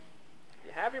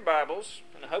have your Bibles,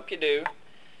 and I hope you do,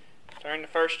 turn to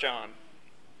 1 John.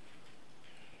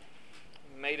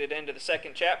 We made it into the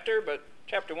second chapter, but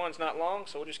chapter 1's not long,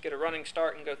 so we'll just get a running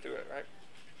start and go through it, right?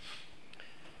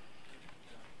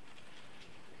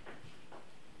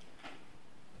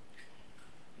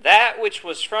 That which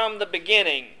was from the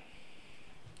beginning,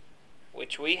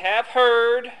 which we have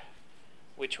heard,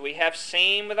 which we have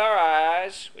seen with our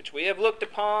eyes, which we have looked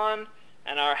upon,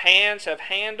 and our hands have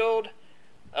handled,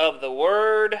 of the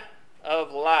word of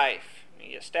life. We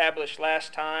established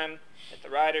last time that the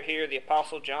writer here, the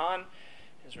Apostle John,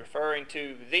 is referring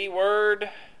to the Word,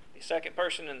 the second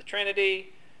person in the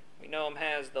Trinity. We know him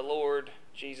as the Lord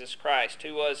Jesus Christ,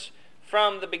 who was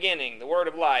from the beginning, the Word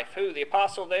of life, who the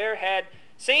Apostle there had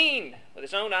seen with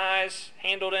his own eyes,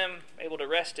 handled him, able to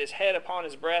rest his head upon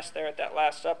his breast there at that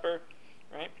Last Supper,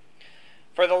 right?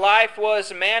 For the life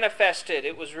was manifested,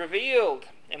 it was revealed,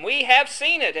 and we have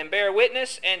seen it, and bear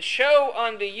witness, and show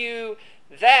unto you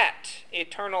that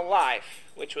eternal life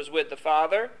which was with the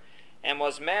Father, and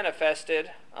was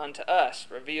manifested unto us,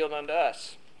 revealed unto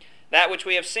us. That which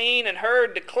we have seen and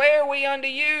heard declare we unto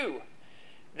you.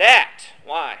 That,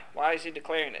 why? Why is he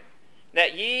declaring it?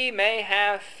 That ye may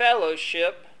have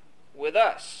fellowship with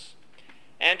us.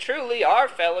 And truly our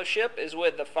fellowship is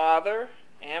with the Father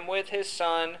and with his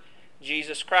Son,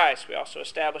 Jesus Christ. We also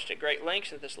established at great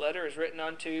lengths that this letter is written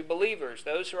unto believers,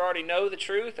 those who already know the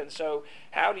truth. And so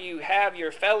how do you have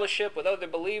your fellowship with other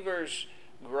believers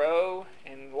grow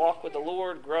and walk with the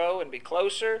Lord, grow and be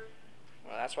closer?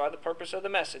 Well, that's why the purpose of the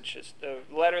message is the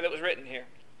letter that was written here.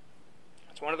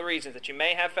 That's one of the reasons, that you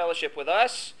may have fellowship with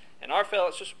us, and our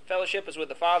fellowship is with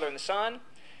the Father and the Son.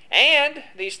 And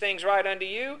these things write unto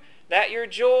you, that your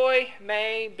joy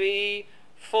may be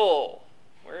full.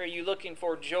 Where are you looking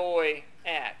for joy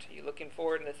at? Are you looking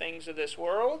for it in the things of this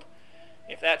world?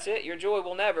 If that's it, your joy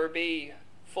will never be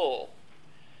full.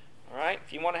 All right?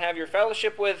 If you want to have your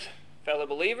fellowship with fellow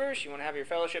believers, you want to have your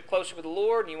fellowship closer with the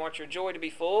Lord, and you want your joy to be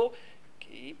full,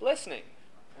 keep listening.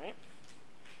 All right?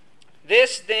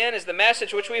 This, then, is the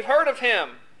message which we've heard of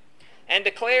him, and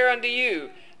declare unto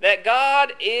you, that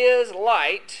God is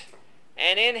light,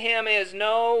 and in him is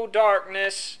no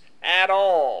darkness at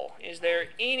all. Is there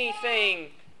anything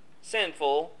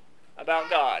sinful about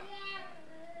God?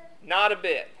 Not a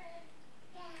bit.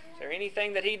 Is there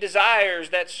anything that he desires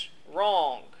that's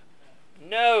wrong?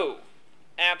 No,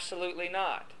 absolutely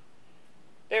not.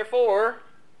 Therefore,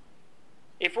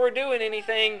 if we're doing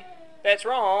anything that's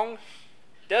wrong,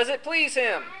 does it please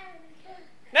him?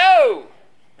 No!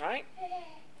 Right?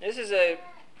 This is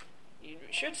you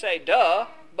should say duh,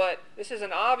 but this is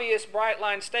an obvious bright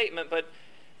line statement, but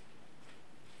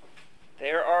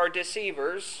there are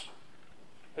deceivers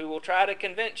who will try to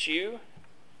convince you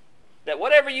that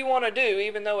whatever you want to do,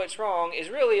 even though it's wrong, is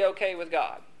really okay with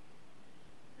God.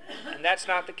 And that's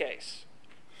not the case.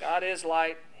 God is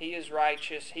light, he is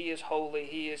righteous, he is holy,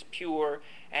 he is pure,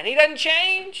 and he doesn't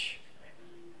change.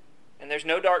 And there's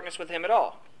no darkness with him at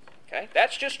all. Okay?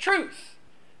 That's just truth.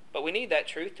 But we need that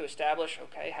truth to establish,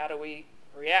 okay, how do we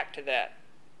react to that?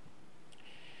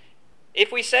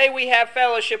 If we say we have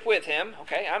fellowship with him,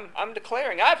 okay, I'm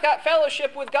declaring I've got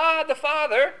fellowship with God the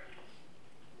Father,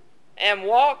 and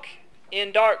walk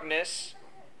in darkness,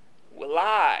 will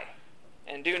lie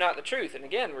and do not the truth. And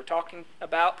again, we're talking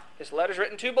about, this letter's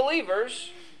written to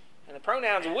believers, and the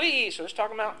pronouns we, so it's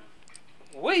talking about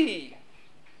we.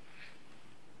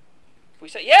 If we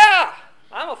say, yeah,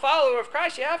 I'm a follower of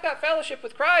Christ, yeah, I've got fellowship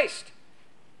with Christ,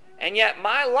 and yet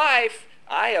my life,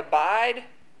 I abide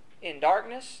in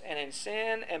darkness and in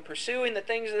sin and pursuing the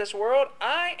things of this world,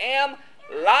 I am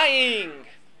lying.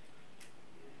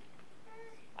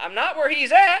 I'm not where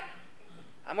he's at.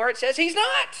 I'm where it says he's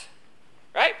not.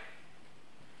 Right?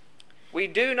 We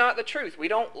do not the truth. We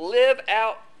don't live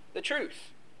out the truth.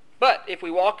 But if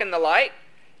we walk in the light,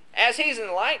 as he's in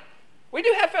the light, we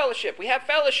do have fellowship. We have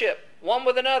fellowship one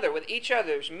with another, with each other.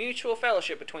 There's mutual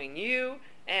fellowship between you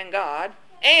and God.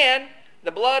 And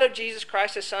the blood of Jesus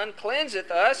Christ, his Son, cleanseth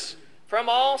us from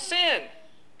all sin.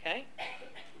 Okay?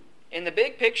 In the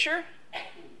big picture,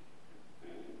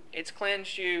 it's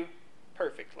cleansed you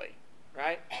perfectly.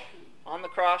 Right? On the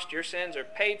cross, your sins are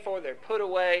paid for. They're put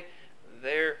away.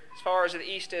 They're as far as the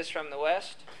east is from the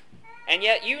west. And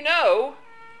yet you know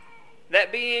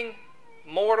that being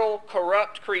mortal,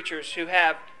 corrupt creatures who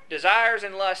have desires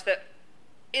and lusts that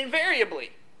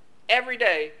invariably, every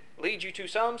day, lead you to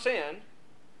some sin,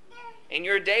 in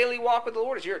your daily walk with the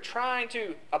Lord, as you're trying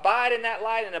to abide in that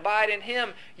light and abide in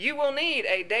him, you will need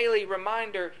a daily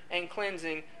reminder and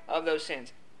cleansing of those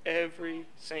sins every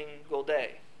single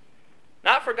day.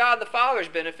 Not for God the Father's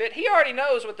benefit. He already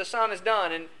knows what the Son has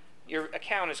done, and your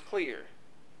account is clear.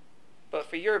 but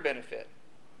for your benefit,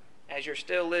 as you're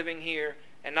still living here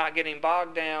and not getting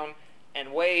bogged down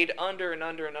and weighed under and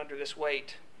under and under this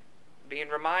weight, being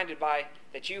reminded by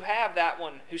that you have that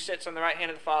one who sits on the right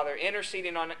hand of the Father,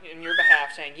 interceding in your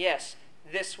behalf, saying, yes,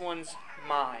 this one's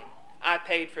mine. I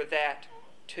paid for that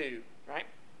too. Right?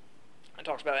 It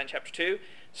talks about that in chapter 2.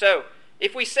 So,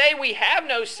 if we say we have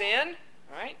no sin,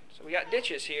 right? So we got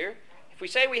ditches here. If we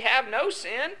say we have no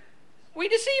sin, we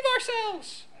deceive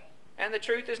ourselves, and the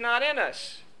truth is not in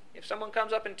us. If someone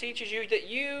comes up and teaches you that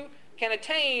you can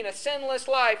attain a sinless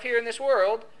life here in this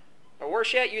world, or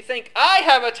worse yet, you think, I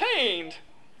have attained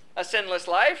a sinless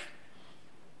life,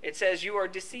 it says you are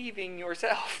deceiving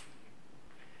yourself.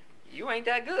 You ain't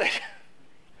that good.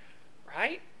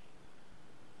 Right?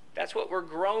 That's what we're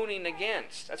groaning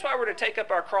against. That's why we're to take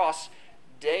up our cross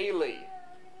daily.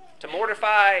 To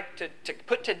mortify, to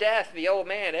put to death the old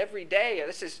man every day.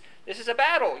 This is a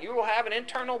battle. You will have an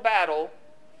internal battle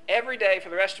every day for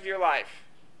the rest of your life.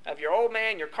 Of your old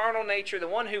man, your carnal nature, the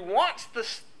one who wants the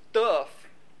stuff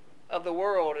of the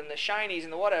world and the shinies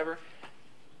and the whatever,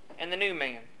 and the new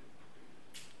man,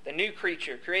 the new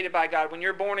creature created by God. When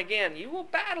you're born again, you will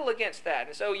battle against that.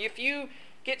 And so if you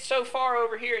get so far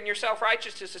over here in your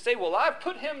self-righteousness to say, well, I've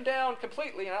put him down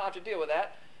completely and I don't have to deal with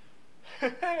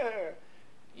that,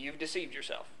 you've deceived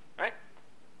yourself, right?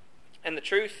 And the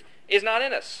truth is not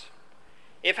in us.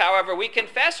 If, however, we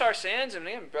confess our sins, and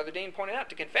again, Brother Dean pointed out,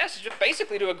 to confess is just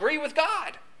basically to agree with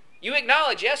God. You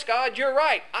acknowledge, yes, God, you're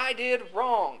right. I did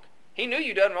wrong. He knew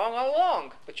you done wrong all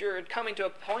along, but you're coming to a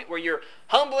point where you're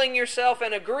humbling yourself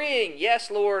and agreeing,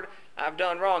 yes, Lord, I've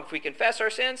done wrong. If we confess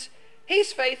our sins,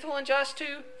 He's faithful and just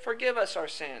to forgive us our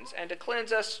sins and to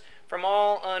cleanse us from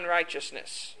all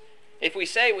unrighteousness. If we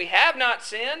say we have not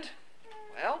sinned,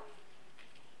 well,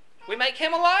 we make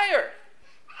Him a liar.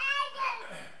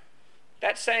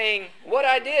 That's saying, what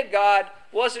I did, God,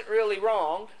 wasn't really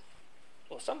wrong.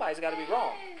 Well, somebody's got to be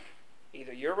wrong.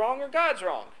 Either you're wrong or God's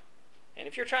wrong. And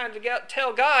if you're trying to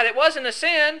tell God it wasn't a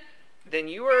sin, then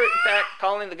you are, in fact,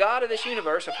 calling the God of this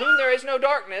universe, of whom there is no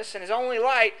darkness and is only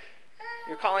light,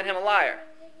 you're calling Him a liar.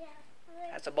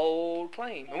 That's a bold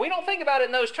claim. And we don't think about it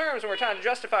in those terms when we're trying to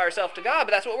justify ourselves to God,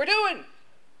 but that's what we're doing.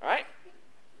 All right?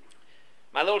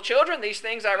 My little children, these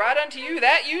things I write unto you,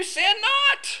 that you sin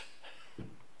not.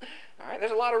 All right,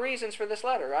 there's a lot of reasons for this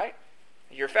letter, right?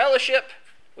 Your fellowship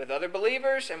with other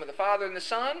believers and with the Father and the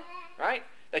Son, right?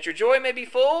 That your joy may be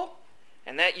full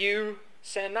and that you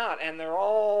sin not. And they're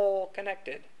all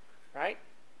connected, right?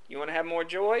 You want to have more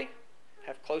joy?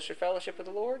 Have closer fellowship with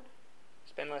the Lord?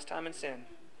 Spend less time in sin,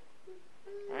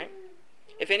 right?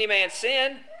 If any man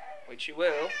sin, which you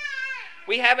will,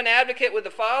 we have an advocate with the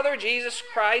Father, Jesus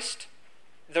Christ,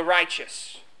 the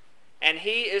righteous. And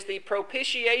He is the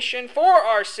propitiation for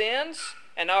our sins,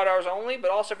 and not ours only,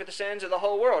 but also for the sins of the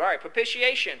whole world. All right,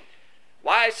 propitiation.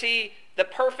 Why is He the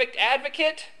perfect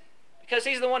advocate? Because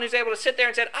He's the one who's able to sit there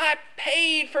and say, I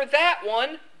paid for that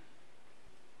one.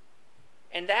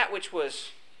 And that which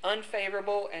was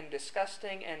unfavorable and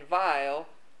disgusting and vile,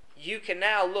 you can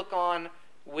now look on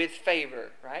with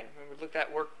favor, right? Remember, look,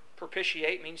 that word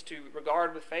propitiate means to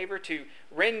regard with favor, to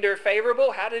render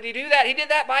favorable. How did He do that? He did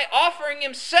that by offering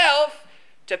Himself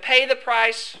to pay the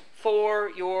price for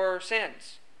your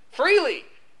sins. Freely,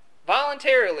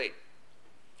 voluntarily.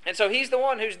 And so He's the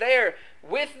one who's there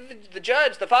with the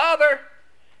judge, the Father,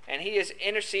 and He is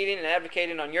interceding and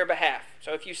advocating on your behalf.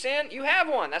 So if you sin, you have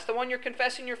one. That's the one you're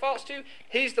confessing your faults to.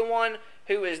 He's the one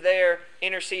who is there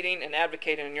interceding and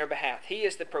advocating on your behalf. He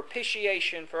is the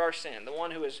propitiation for our sin, the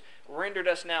one who has rendered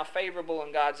us now favorable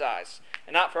in God's eyes.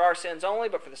 And not for our sins only,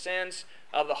 but for the sins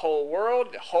of the whole world,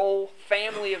 the whole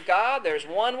family of God. There's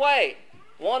one way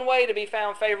to be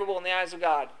found favorable in the eyes of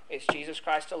God. It's Jesus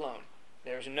Christ alone.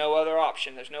 There's no other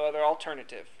option. There's no other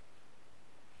alternative.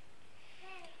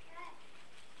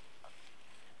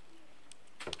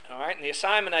 All right, and the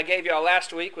assignment I gave y'all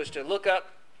last week was to look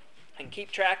up and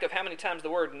keep track of how many times the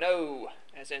word know,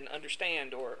 as in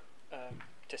understand or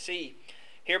to see.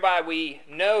 Hereby we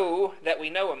know that we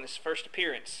know Him. This first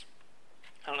appearance.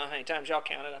 I don't know how many times y'all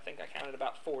counted. I think I counted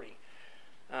about 40.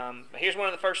 But here's one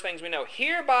of the first things we know.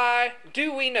 Hereby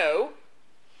do we know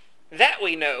that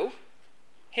we know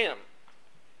Him,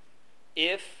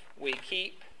 if we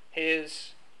keep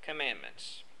His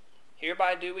commandments.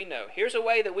 Hereby do we know. Here's a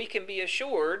way that we can be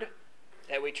assured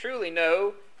that we truly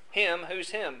know Him. Who's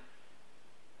Him?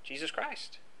 Jesus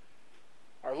Christ,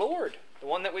 our Lord. The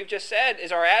one that we've just said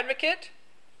is our advocate,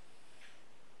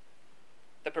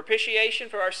 the propitiation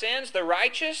for our sins, the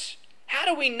righteous. How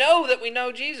do we know that we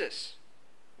know Jesus?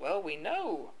 Well, we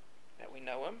know that we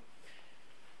know Him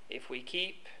if we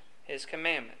keep His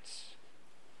commandments.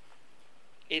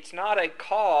 It's not a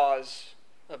cause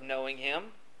of knowing Him.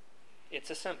 It's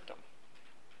a symptom.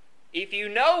 If you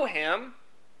know Him,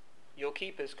 you'll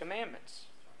keep His commandments.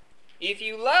 If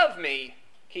you love me,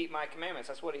 keep my commandments.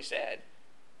 That's what He said.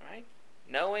 Right?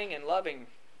 Knowing and loving,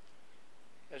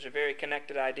 those are very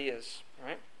connected ideas.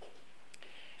 Right?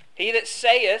 He that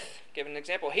saith, give an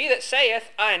example, he that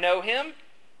saith, I know Him,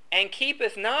 and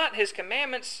keepeth not His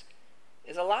commandments,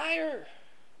 is a liar,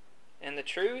 and the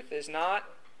truth is not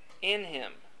in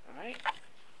him. All right?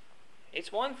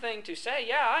 It's one thing to say,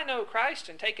 yeah, I know Christ,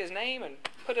 and take His name and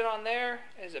put it on there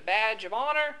as a badge of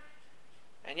honor,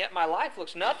 and yet my life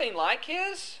looks nothing like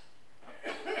His.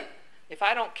 If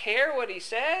I don't care what He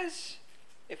says,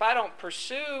 if I don't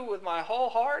pursue with my whole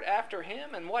heart after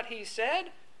Him and what He said,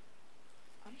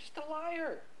 I'm just a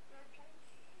liar.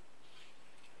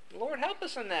 Lord, help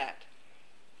us in that.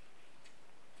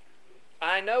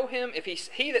 I know Him. If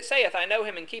he that saith, I know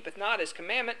Him, and keepeth not His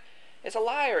commandment, is a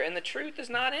liar, and the truth is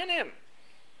not in him.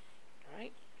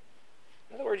 Right?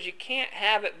 In other words, you can't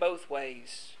have it both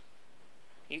ways.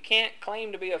 You can't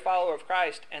claim to be a follower of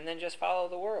Christ and then just follow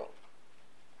the world.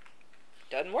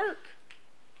 Doesn't work.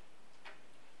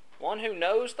 One who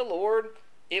knows the Lord,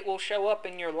 it will show up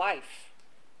in your life.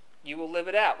 You will live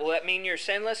it out. Will that mean you're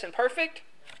sinless and perfect?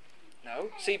 No.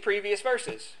 See previous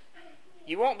verses.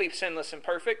 You won't be sinless and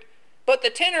perfect, but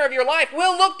the tenor of your life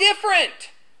will look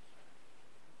different.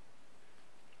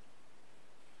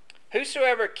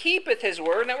 Whosoever keepeth His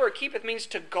word, and that word keepeth means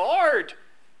to guard,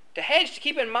 to hedge, to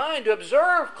keep in mind, to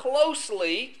observe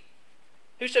closely.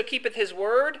 Whoso keepeth His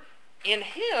word, in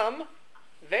him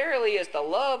verily is the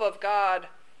love of God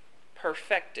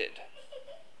perfected.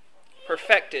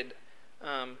 Perfected.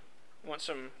 Want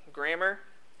some grammar?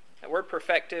 That word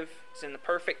perfective is in the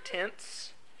perfect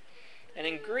tense. And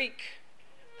in Greek,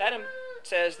 that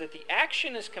says that the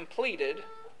action is completed,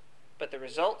 but the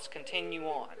results continue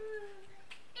on.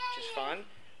 Which is fun.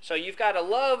 So you've got a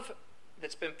love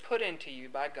that's been put into you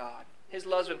by God. His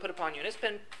love's been put upon you, and it's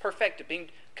been perfected, being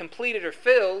completed or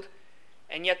filled,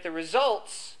 and yet the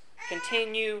results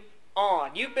continue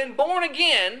on. You've been born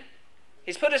again.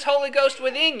 He's put His Holy Ghost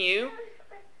within you,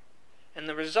 and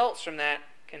the results from that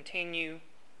continue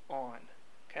on.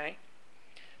 Okay?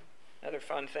 Another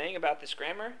fun thing about this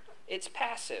grammar, it's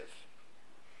passive.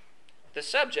 The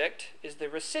subject is the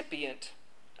recipient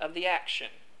of the action.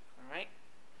 All right?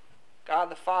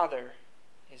 God the Father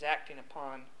is acting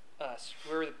upon us.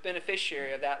 We're the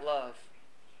beneficiary of that love.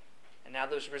 And now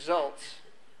those results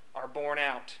are borne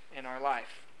out in our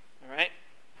life. All right?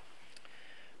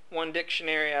 One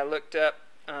dictionary I looked up,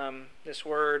 this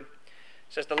word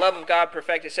says the love of God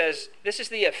perfect. It says this is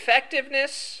the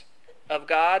effectiveness of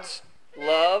God's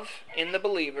love in the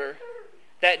believer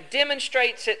that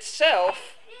demonstrates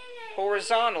itself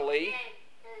horizontally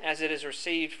as it is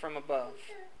received from above.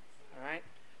 All right?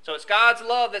 So it's God's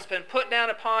love that's been put down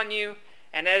upon you,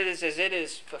 and that is as it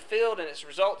is fulfilled and its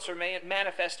results are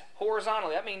manifest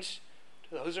horizontally. That means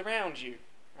to those around you.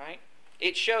 Right?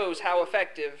 It shows how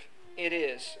effective it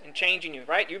is in changing you.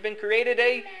 Right? You've been created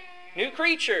a new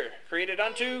creature, created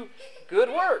unto good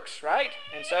works. Right?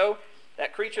 And so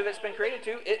that creature that's been created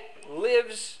to, it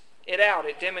lives it out.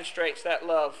 It demonstrates that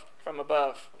love from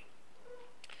above.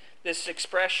 This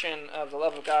expression of the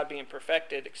love of God being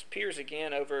perfected appears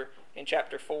again over in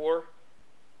chapter 4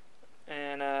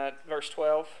 and verse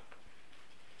 12.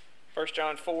 1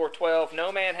 John 4:12,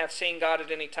 no man hath seen God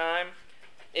at any time.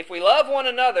 If we love one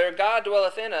another, God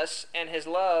dwelleth in us, and His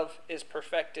love is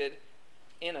perfected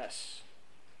in us.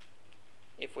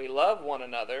 If we love one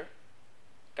another,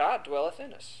 God dwelleth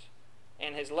in us,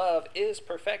 and His love is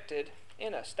perfected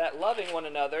in us. That loving one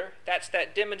another, that's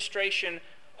that demonstration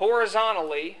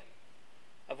horizontally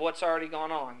of what's already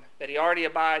gone on, that He already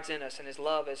abides in us and His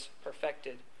love is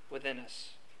perfected within us.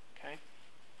 Okay?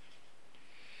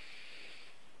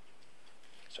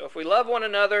 So if we love one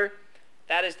another,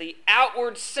 that is the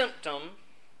outward symptom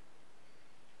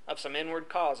of some inward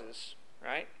causes,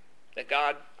 right? That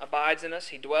God abides in us,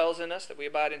 He dwells in us, that we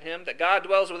abide in Him, that God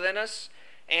dwells within us,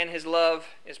 and His love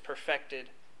is perfected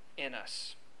in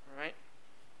us. All right?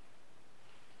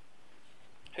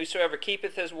 Whosoever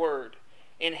keepeth His word,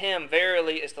 in him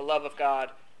verily is the love of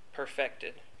God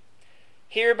perfected.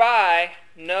 Hereby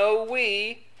know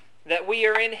we that we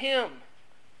are in Him.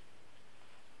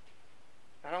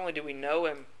 Not only do we know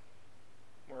Him,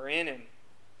 we're in Him.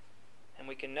 And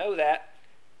we can know that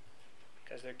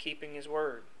because they're keeping His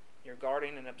word. You're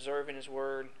guarding and observing His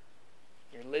word.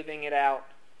 You're living it out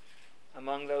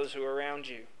among those who are around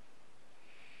you.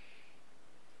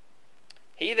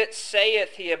 He that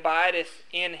saith he abideth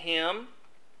in Him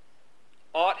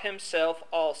ought himself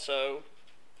also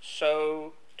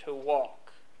so to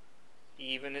walk.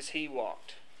 even as he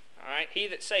walked. All right, he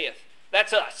that saith,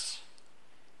 that's us.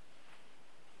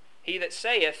 He that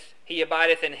saith, he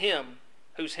abideth in him.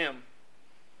 Who's him?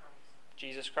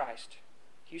 Jesus Christ.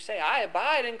 You say, I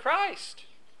abide in Christ.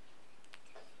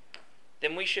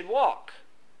 Then we should walk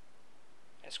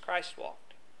as Christ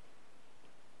walked.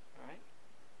 All right?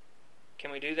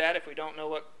 Can we do that if we don't know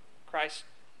what Christ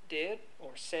did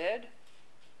or said?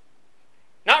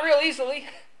 Not real easily.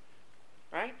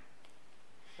 Right?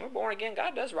 We're born again.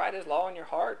 God does write His law in your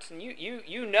hearts, and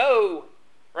you know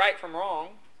right from wrong.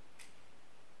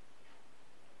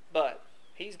 But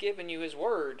He's given you His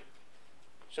Word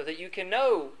so that you can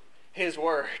know His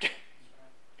Word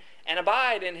and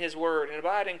abide in His Word and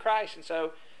abide in Christ. And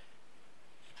so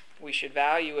we should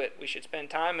value it. We should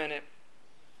spend time in it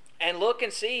and look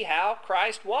and see how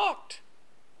Christ walked,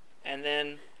 and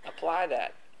then apply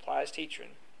that. Apply His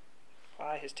teaching.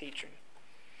 Apply His teaching.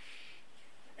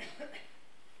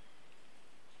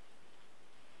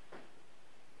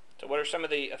 So what are some of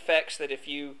the effects that if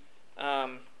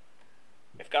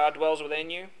God dwells within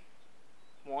you?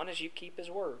 One is you keep His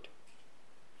Word.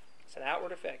 It's an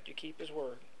outward effect. You keep His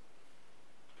Word.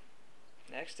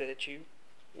 Next is that you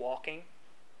walking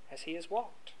as He has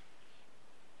walked.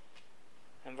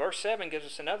 And verse 7 gives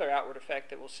us another outward effect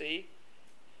that we'll see,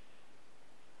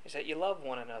 is that you love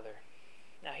one another.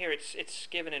 Now here it's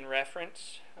given in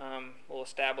reference. We'll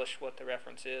establish what the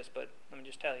reference is, but let me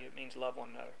just tell you, it means love one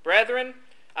another. Brethren,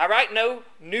 I write no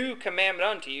new commandment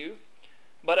unto you,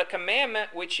 but a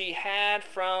commandment which ye had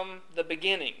from the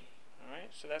beginning. All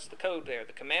right, so that's the code there.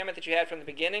 The commandment that you had from the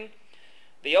beginning.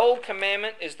 The old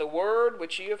commandment is the word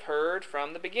which ye have heard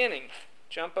from the beginning.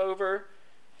 Jump over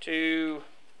to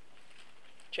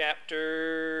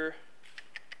chapter...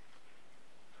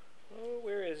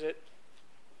 where is it?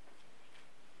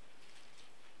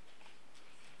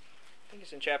 I think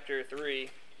it's in chapter 3.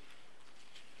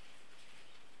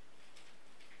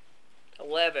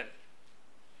 11.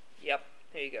 Yep,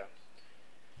 there you go.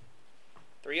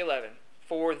 3:11.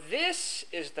 For this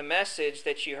is the message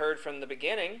that you heard from the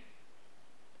beginning,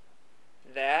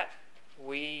 that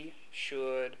we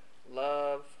should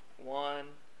love one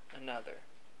another.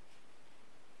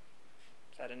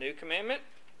 Is that a new commandment?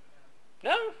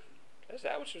 No.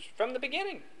 That was from the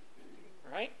beginning.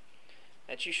 Right?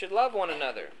 That you should love one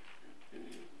another.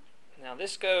 Now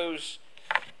this goes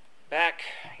back,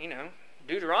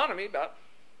 Deuteronomy about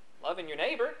loving your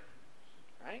neighbor.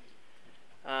 Right?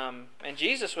 And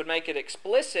Jesus would make it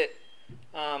explicit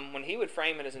when He would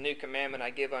frame it as a new commandment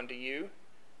I give unto you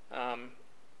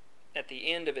at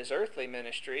the end of His earthly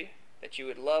ministry, that you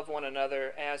would love one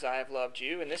another as I have loved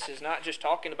you. And this is not just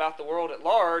talking about the world at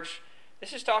large.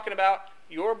 This is talking about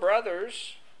your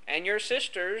brothers and your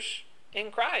sisters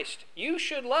in Christ. You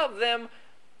should love them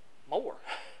more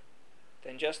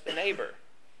than just the neighbor.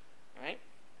 Right?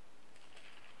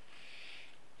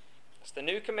 It's the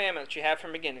new commandment that you have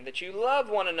from the beginning, that you love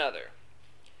one another.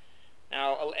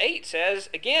 Now, 8 says,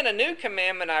 again, a new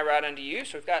commandment I write unto you.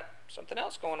 So we've got something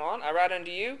else going on. I write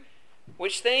unto you,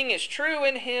 which thing is true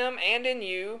in Him and in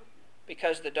you,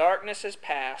 because the darkness is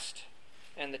past,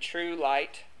 and the true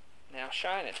light now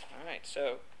shineth. All right,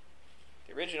 so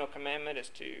the original commandment is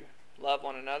to love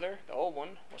one another. The old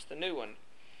one was the new one.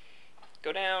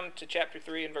 Go down to chapter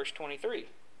 3 and verse 23.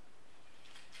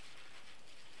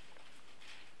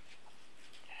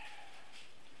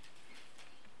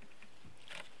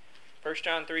 1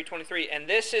 John 3:23, and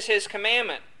this is His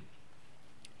commandment,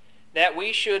 that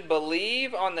we should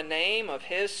believe on the name of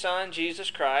His Son, Jesus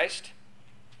Christ,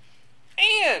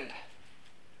 and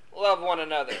love one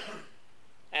another,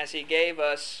 as He gave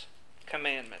us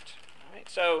commandment. All right?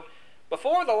 So,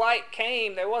 before the light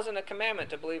came, there wasn't a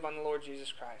commandment to believe on the Lord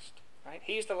Jesus Christ. Right?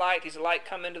 He's the light. He's the light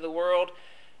come into the world,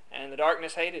 and the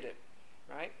darkness hated it.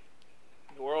 Right?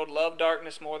 The world loved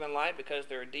darkness more than light because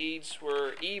their deeds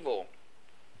were evil.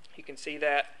 You can see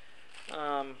that.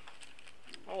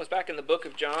 It's back in the book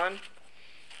of John.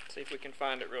 Let's see if we can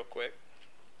find it real quick.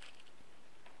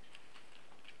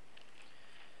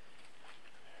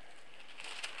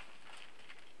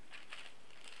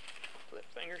 Flip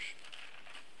fingers.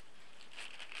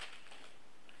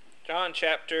 John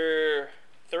chapter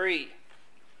 3.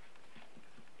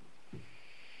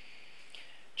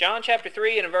 John chapter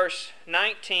 3 and verse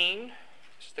 19.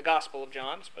 This is the Gospel of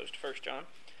John as opposed to 1 John.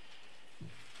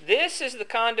 This is the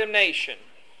condemnation,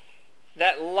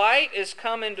 that light is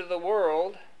come into the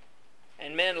world,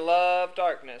 and men love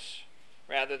darkness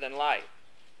rather than light,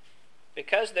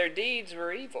 because their deeds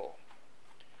were evil.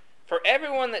 For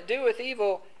everyone that doeth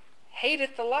evil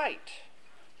hateth the light,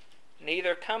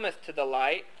 neither cometh to the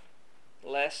light,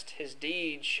 lest his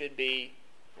deeds should be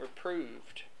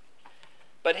reproved.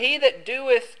 But he that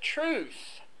doeth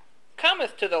truth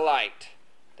cometh to the light,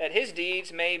 that his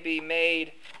deeds may be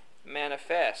made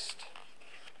manifest,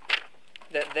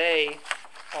 that they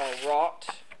are wrought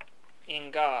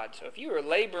in God. So if you are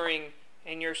laboring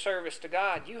in your service to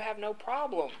God, you have no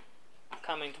problem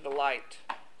coming to the light.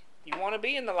 You want to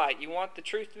be in the light. You want the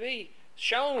truth to be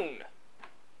shown.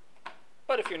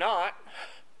 But if you're not,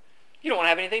 you don't want to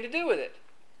have anything to do with it.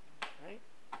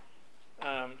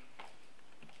 Right?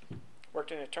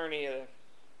 Worked an attorney at a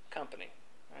company.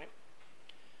 Right?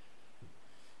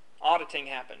 Auditing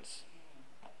happens.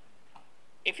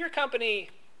 If your company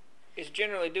is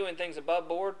generally doing things above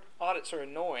board, audits are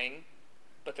annoying,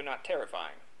 but they're not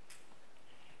terrifying.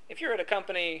 If you're at a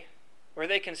company where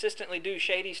they consistently do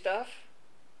shady stuff,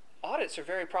 audits are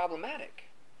very problematic.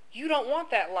 You don't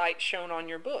want that light shown on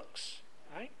your books,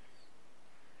 right?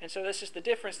 And so this is the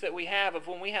difference that we have of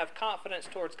when we have confidence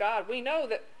towards God. We know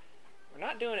that we're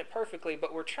not doing it perfectly,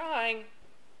 but we're trying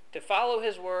to follow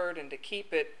His Word and to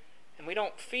keep it, and we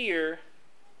don't fear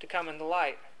to come in the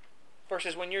light.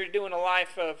 Versus when you're doing a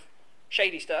life of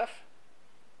shady stuff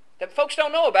that folks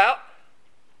don't know about,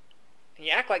 and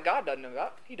you act like God doesn't know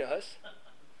about. He does.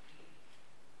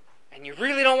 And you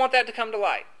really don't want that to come to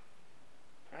light.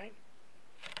 Right?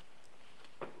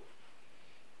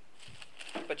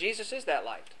 But Jesus is that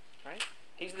light. Right?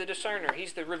 He's the discerner.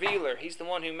 He's the revealer. He's the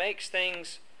one who makes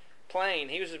things plain.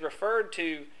 He was referred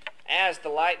to as the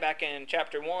light back in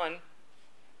chapter 1.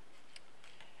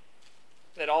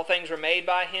 That all things were made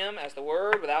by Him as the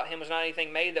Word. Without Him was not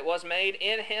anything made that was made.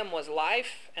 In Him was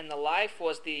life, and the life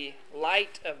was the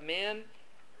light of men.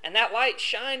 And that light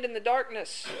shined in the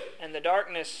darkness, and the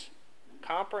darkness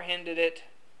comprehended it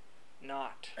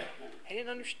not. They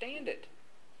didn't understand it.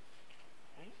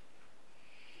 Right?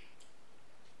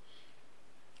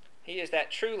 He is that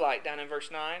true light down in verse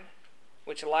 9,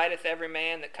 which lighteth every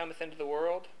man that cometh into the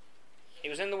world. He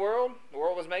was in the world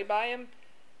was made by Him,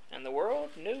 and the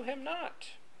world knew Him not.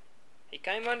 He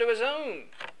came unto His own,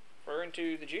 referring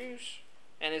to the Jews,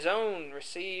 and His own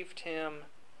received Him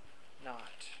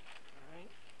not. All right?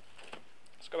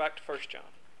 Let's go back to 1 John.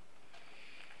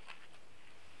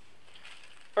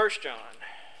 1 John.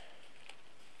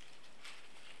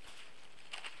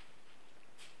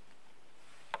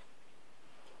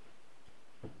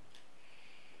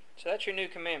 So that's your new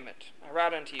commandment. I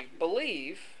write unto you,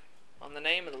 believe on the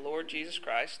name of the Lord Jesus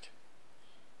Christ,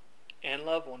 and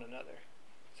love one another.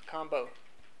 It's a combo.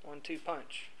 1-2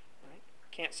 punch. Right?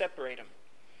 Can't separate them.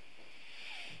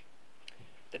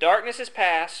 The darkness is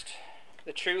past.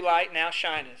 The true light now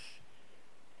shineth.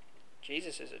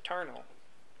 Jesus is eternal.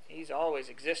 He's always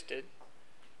existed.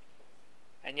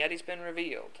 And yet He's been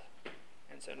revealed.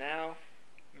 And so now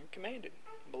you're commanded.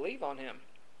 Believe on Him.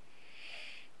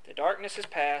 The darkness is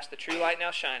past. The true light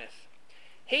now shineth.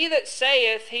 He that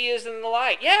saith he is in the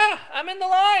light. Yeah, I'm in the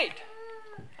light.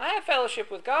 I have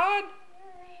fellowship with God.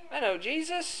 I know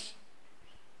Jesus.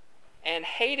 And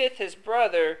hateth his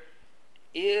brother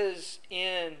is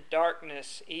in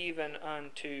darkness even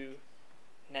unto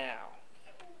now.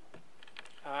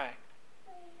 All right.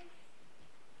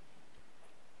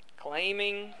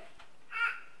 Claiming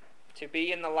to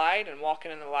be in the light and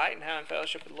walking in the light and having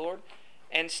fellowship with the Lord,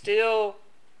 and still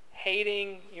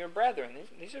hating your brethren.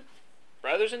 These are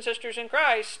brothers and sisters in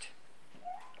Christ.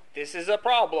 This is a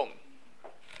problem.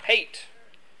 Hate.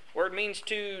 Word means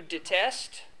to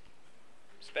detest,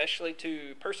 especially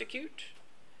to persecute.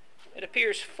 It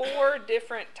appears 4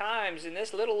 different times in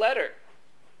this little letter.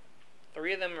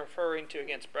 3 of them referring to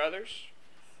against brothers.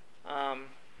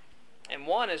 And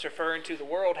 1 is referring to the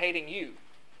world hating you.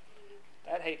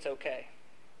 That hate's okay.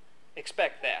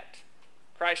 Expect that.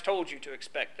 Christ told you to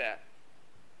expect that.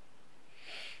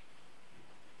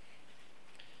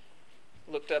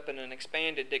 Looked up in an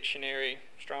expanded dictionary,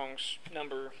 Strong's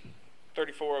number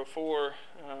 3404,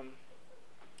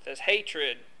 says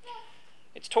hatred.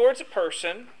 It's towards a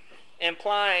person,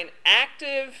 implying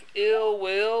active ill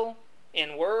will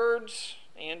in words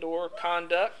and or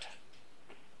conduct,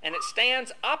 and it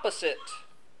stands opposite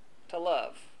to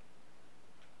love,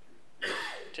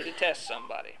 to detest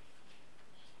somebody.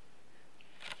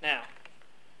 Now,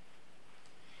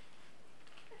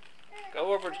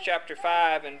 go over to chapter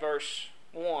 5 and verse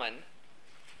 1.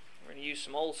 We're going to use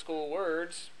some old school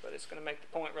words, but it's going to make the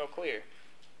point real clear.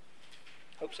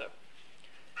 Hope so.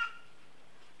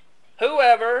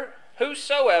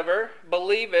 Whosoever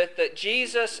believeth that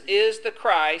Jesus is the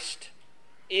Christ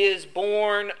is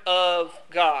born of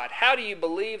God. How do you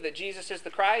believe that Jesus is the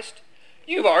Christ?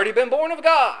 You've already been born of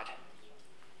God.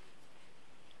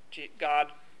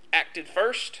 God acted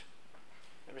first.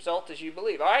 The result is you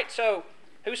believe. All right, so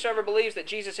whosoever believes that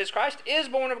Jesus is Christ is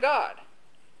born of God.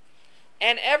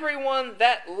 And everyone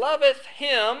that loveth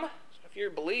him, so if you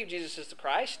believe Jesus is the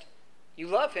Christ, you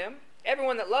love him.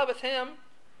 Everyone that loveth him,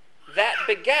 that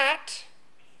begat,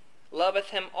 loveth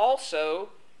him also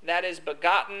that is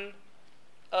begotten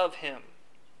of him.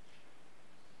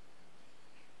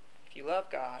 If you love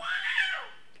God,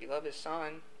 if you love his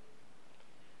Son,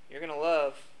 you're going to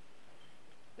love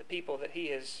the people that he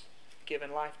has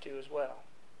given life to as well,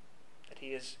 that he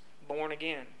is born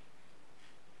again.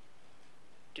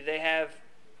 Do they have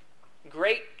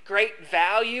great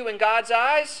value in God's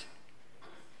eyes?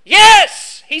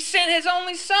 Yes! He sent his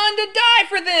only Son to die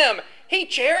for them. He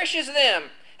cherishes them.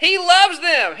 He loves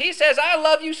them. He says, I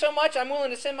love you so much, I'm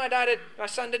willing to send my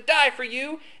Son to die for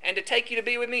you and to take you to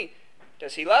be with me.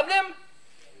 Does he love them?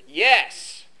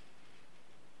 Yes.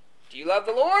 Do you love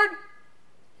the Lord?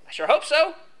 I sure hope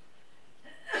so.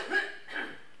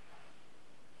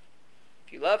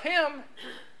 If you love him,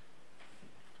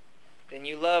 then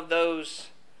you love those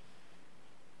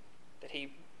that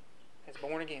he has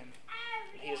born again,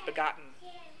 that he has begotten,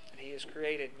 that he has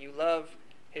created. You love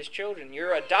his children.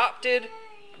 You're adopted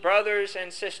brothers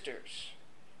and sisters.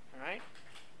 Right?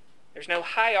 There's no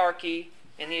hierarchy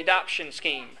in the adoption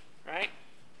scheme. Right?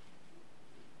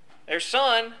 There's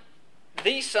Son,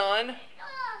 the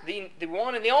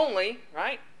one and the only,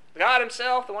 right? God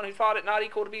himself, the one who thought it not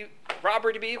equal to be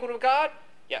robbery to be equal to God.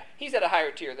 Yeah, he's at a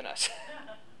higher tier than us.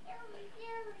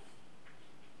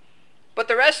 But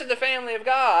the rest of the family of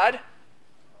God,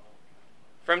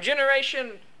 from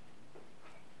generation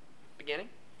beginning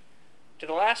to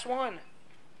the last one,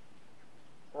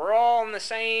 we're all in the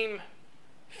same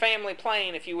family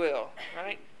plane, if you will,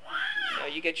 right?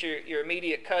 You get your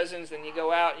immediate cousins, then you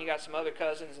go out and you got some other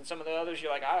cousins, and some of the others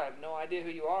you're like, I have no idea who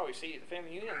you are. We see you at the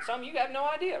family union, and some you have no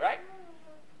idea, right?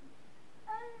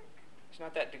 It's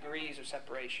not that degrees of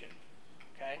separation,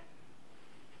 okay?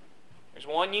 There's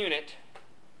one unit,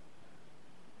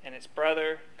 and it's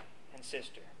brother and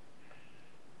sister.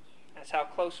 That's how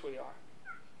close we are.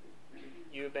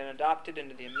 You have been adopted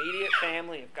into the immediate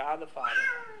family of God the Father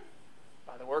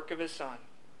by the work of his Son.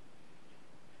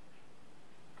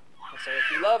 And so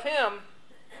if you love him,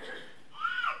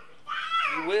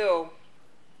 you will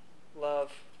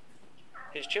love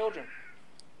his children.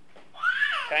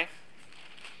 Okay?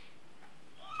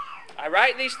 I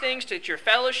write these things that your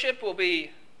fellowship will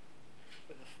be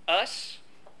with us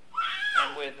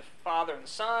and with the Father and the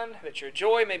Son, that your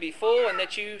joy may be full and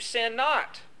that you sin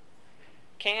not.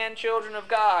 Can children of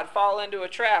God fall into a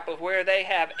trap of where they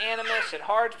have animus and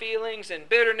hard feelings and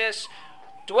bitterness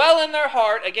dwell in their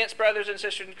heart against brothers and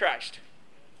sisters in Christ?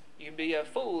 You'd be a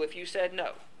fool if you said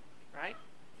no, right?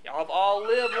 Y'all have all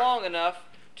lived long enough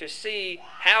to see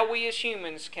how we as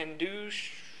humans can do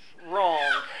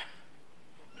wrong,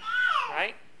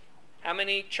 right? How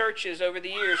many churches over the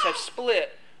years have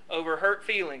split over hurt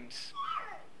feelings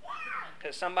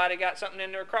because somebody got something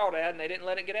in their crawdad and they didn't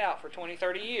let it get out for 20,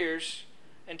 30 years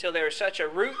until there was such a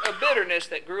root of bitterness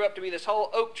that grew up to be this whole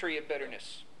oak tree of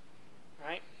bitterness,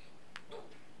 right?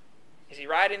 Is he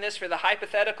writing this for the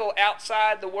hypothetical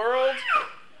outside the world?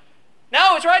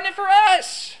 No, he's writing it for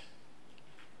us.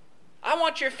 I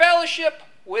want your fellowship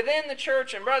within the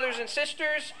church and brothers and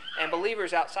sisters and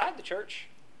believers outside the church,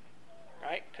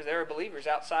 right? Because there are believers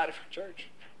outside of the church.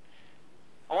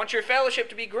 I want your fellowship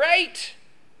to be great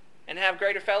and have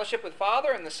greater fellowship with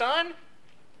Father and the Son,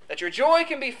 that your joy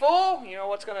can be full. You know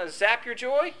what's going to zap your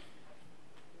joy?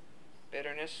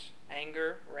 Bitterness,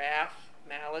 anger, wrath,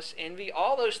 malice, envy,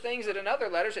 all those things that in other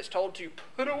letters it's told to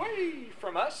put away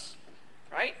from us,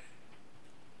 right?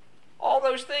 All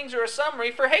those things are a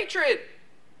summary for hatred,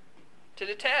 to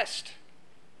detest.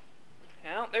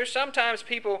 Now, there's sometimes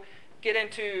people get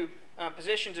into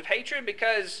positions of hatred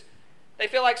because they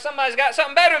feel like somebody's got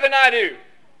something better than I do.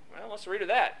 Well, what's the root of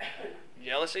that?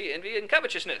 Jealousy, envy, and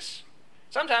covetousness.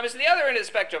 Sometimes it's the other end of the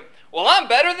spectrum. Well, I'm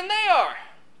better than they are.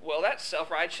 Well, that's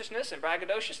self-righteousness and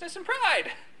braggadociousness and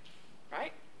pride.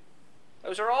 Right?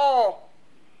 Those are all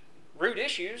root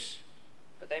issues,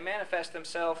 but they manifest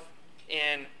themselves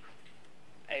in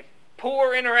a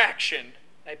poor interaction,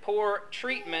 a poor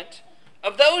treatment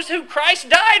of those who Christ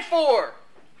died for.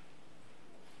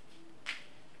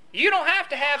 You don't have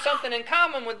to have something in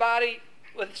common with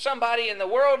somebody in the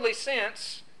worldly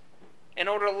sense in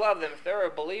order to love them. If they're a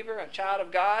believer, a child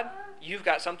of God, you've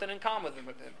got something in common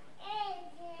with them.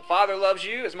 The Father loves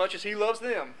you as much as he loves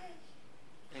them.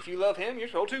 And if you love him, you're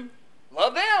supposed to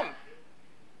love them.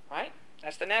 Right?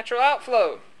 That's the natural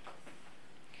outflow.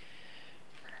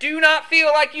 Do not feel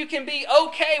like you can be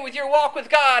okay with your walk with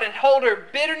God and hold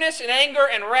bitterness and anger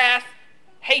and wrath,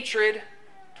 hatred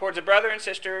towards a brother and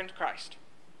sister in Christ.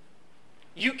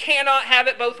 You cannot have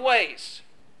it both ways.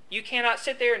 You cannot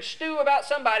sit there and stew about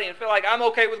somebody and feel like, I'm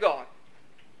okay with God.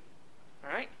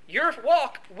 All right? Your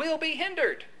walk will be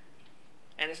hindered.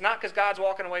 And it's not because God's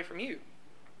walking away from you.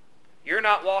 You're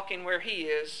not walking where He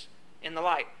is in the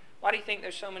light. Why do you think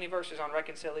there's so many verses on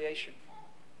reconciliation?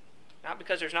 Not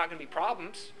because there's not going to be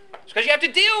problems. It's because you have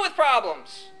to deal with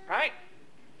problems, right?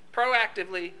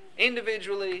 Proactively,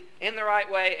 individually, in the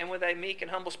right way, and with a meek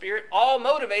and humble spirit, all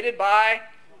motivated by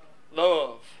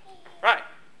love. Right.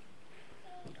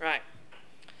 Right.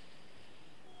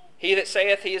 He that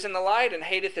saith he is in the light and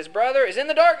hateth his brother is in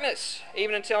the darkness,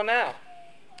 even until now.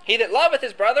 He that loveth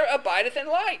his brother abideth in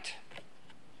light,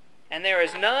 and there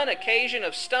is none occasion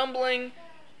of stumbling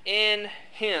in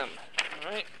him.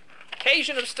 All right?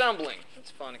 Occasion of stumbling. That's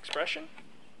a fun expression.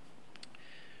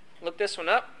 Look this one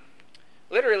up.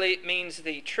 Literally, it means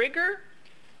the trigger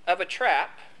of a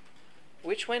trap,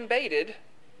 which when baited,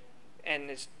 and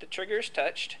as the trigger is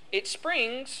touched, it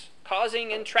springs,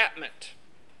 causing entrapment.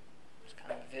 It's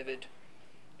kind of a vivid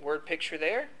word picture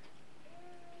there.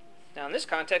 Now, in this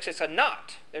context, it's a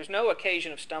knot. There's no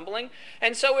occasion of stumbling.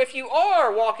 And so if you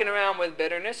are walking around with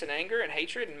bitterness and anger and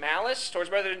hatred and malice towards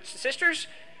brothers and sisters,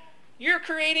 you're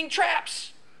creating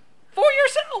traps for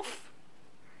yourself.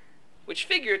 Which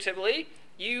figuratively,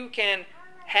 you can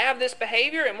have this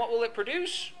behavior, and what will it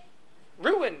produce?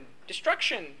 Ruin,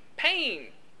 destruction, pain.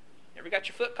 Ever got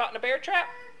your foot caught in a bear trap?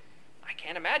 I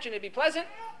can't imagine it'd be pleasant.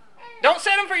 Don't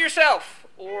set them for yourself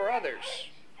or others.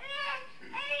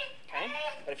 Okay?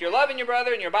 But if you're loving your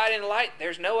brother and you're abiding in the light,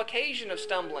 there's no occasion of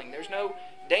stumbling. There's no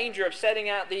danger of setting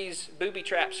out these booby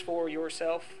traps for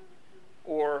yourself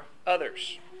or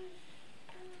others.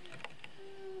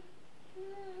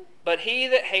 But he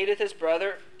that hateth his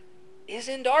brother is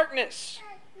in darkness,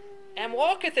 and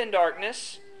walketh in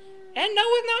darkness, and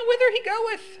knoweth not whither he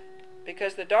goeth,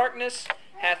 because the darkness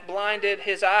hath blinded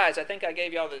his eyes. I think I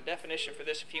gave y'all the definition for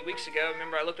this a few weeks ago.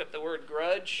 Remember, I looked up the word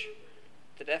grudge.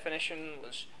 The definition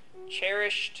was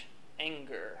cherished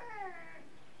anger.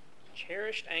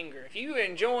 Cherished anger. If you are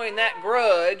enjoying that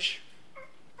grudge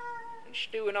and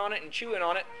stewing on it and chewing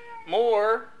on it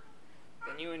more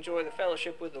than you enjoy the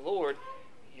fellowship with the Lord,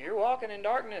 you're walking in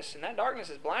darkness, and that darkness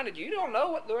has blinded you. You don't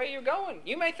know the way you're going.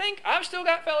 You may think, I've still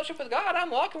got fellowship with God. I'm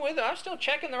walking with Him. I'm still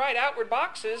checking the right outward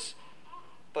boxes.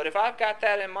 But if I've got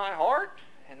that in my heart,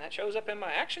 and that shows up in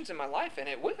my actions in my life, and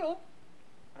it will,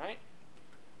 right?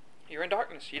 You're in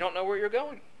darkness. You don't know where you're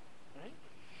going. Right?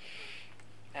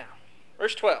 Now,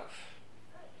 verse 12.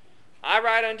 I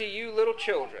write unto you, little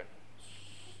children,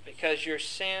 because your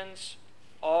sins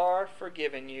are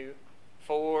forgiven you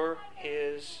for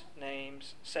His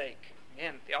name's sake.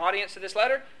 Again, the audience of this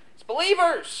letter, it's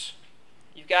believers.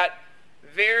 You've got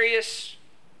various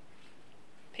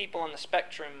people on the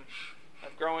spectrum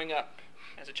of growing up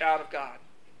as a child of God.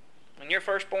 When you're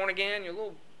first born again, you're a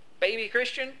little baby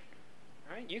Christian,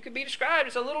 right? You could be described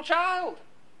as a little child.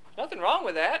 There's nothing wrong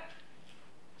with that,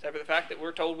 except for the fact that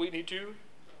we're told we need to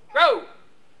grow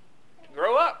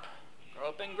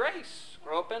up in grace,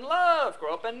 grow up in love,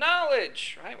 grow up in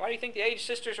knowledge, right? Why do you think the aged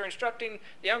sisters are instructing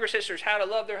the younger sisters how to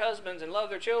love their husbands and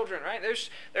love their children, right? There's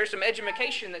some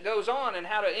education that goes on in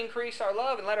how to increase our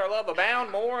love and let our love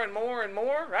abound more and more and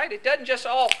more, right? It doesn't just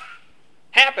all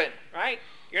happen, right?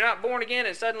 You're not born again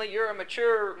and suddenly you're a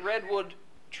mature redwood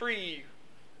tree,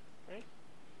 right?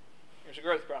 There's a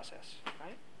growth process,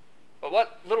 right? But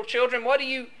what, little children, what do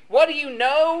you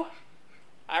know?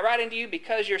 I write unto you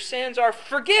because your sins are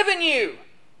forgiven you.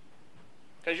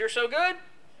 Because you're so good?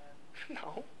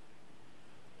 No.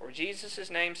 For Jesus'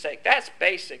 name's sake. That's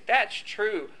basic. That's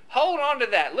true. Hold on to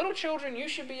that. Little children, you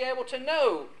should be able to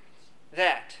know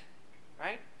that,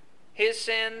 right? Your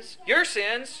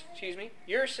sins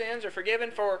are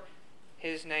forgiven for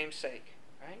His name's sake,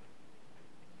 right?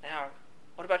 Now,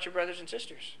 what about your brothers and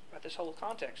sisters? About this whole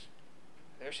context?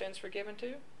 Are their sins forgiven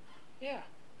too? Yeah.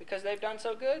 Because they've done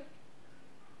so good?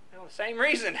 No, the same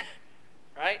reason,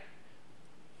 right?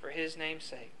 For His name's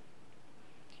sake.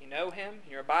 You know Him,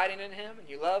 you're abiding in Him, and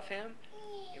you love Him,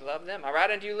 you love them. I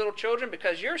write unto you, little children,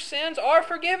 because your sins are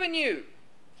forgiven you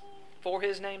for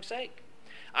His name's sake.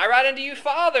 I write unto you,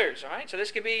 fathers. All right, so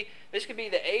this could be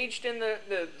the aged in the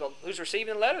who's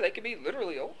receiving the letter. They could be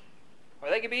literally old, or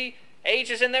they could be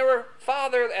aged as in they were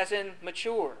father, as in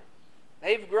mature.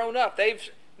 They've grown up.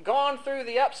 They've gone through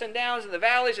the ups and downs and the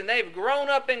valleys, and they've grown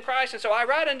up in Christ. And so I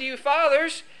write unto you,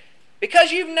 fathers,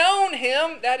 because you've known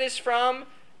Him, that is from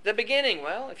the beginning.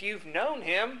 Well, if you've known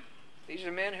Him, these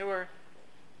are men who are,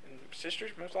 and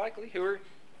sisters most likely, who are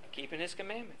keeping His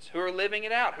commandments, who are living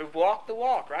it out, who've walked the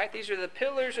walk, right? These are the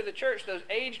pillars of the church, those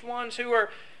aged ones who are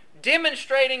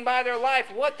demonstrating by their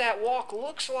life what that walk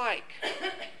looks like.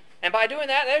 And And by doing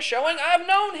that, they're showing, I've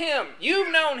known him.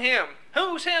 You've known him.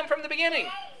 Who's him from the beginning?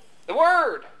 The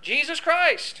Word, Jesus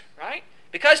Christ, right?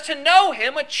 Because to know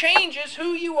him, it changes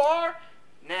who you are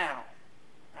now,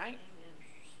 right?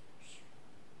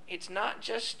 It's not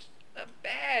just a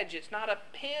badge. It's not a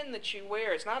pin that you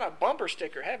wear. It's not a bumper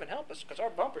sticker. Heaven help us, because our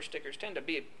bumper stickers tend to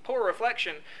be a poor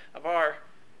reflection of our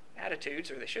attitudes,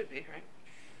 or they should be, right?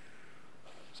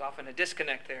 There's often a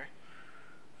disconnect there.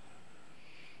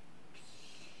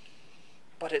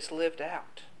 But it's lived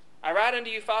out. I write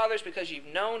unto you, fathers, because you've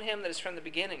known him that is from the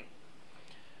beginning.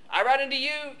 I write unto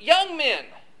you, young men,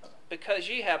 because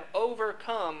ye have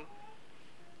overcome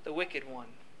the wicked one.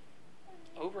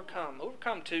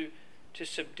 Overcome to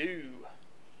subdue.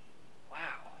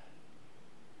 Wow.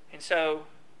 And so,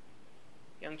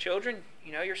 young children,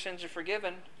 you know your sins are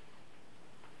forgiven.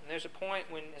 And there's a point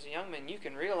when, as a young man, you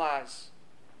can realize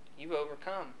you've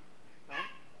overcome. Right?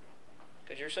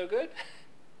 Because you're so good.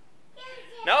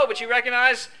 No, but you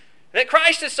recognize that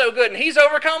Christ is so good and he's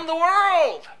overcome the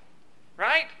world.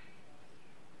 Right?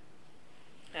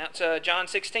 Now it's John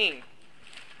 16.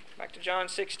 Back to John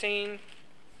 16.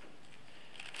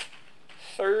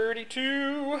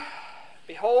 32.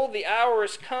 Behold, the hour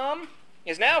is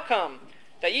now come,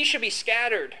 that ye should be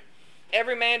scattered,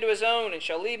 every man to his own, and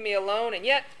shall leave me alone. And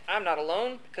yet I'm not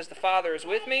alone, because the Father is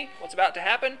with me. What's about to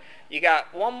happen? You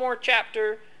got one more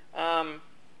chapter, and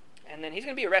then he's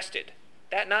going to be arrested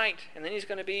that night, and then he's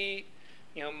going to be,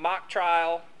 mock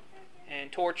trial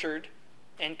and tortured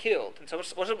and killed. And so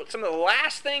what's some of the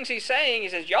last things he's saying? He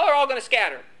says, y'all are all going to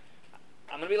scatter.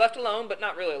 I'm going to be left alone, but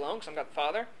not really alone, because I've got the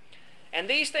Father. And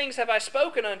these things have I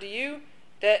spoken unto you,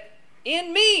 that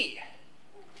in me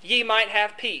ye might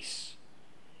have peace.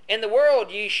 In the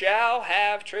world ye shall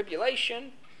have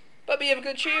tribulation, but be of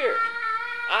good cheer.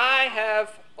 I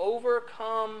have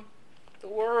overcome the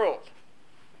world.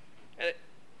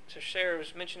 So Sarah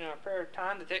was mentioning in our prayer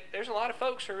time that there's a lot of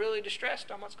folks who are really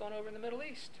distressed on what's going over in the Middle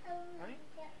East. Right?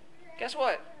 Guess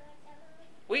what?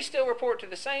 We still report to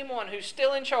the same one who's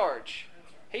still in charge.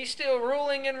 He's still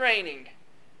ruling and reigning.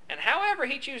 And however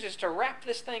he chooses to wrap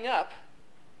this thing up,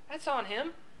 that's on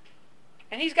him.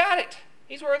 And he's got it.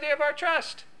 He's worthy of our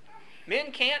trust.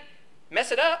 Men can't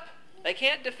mess it up. They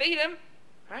can't defeat him.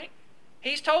 Right?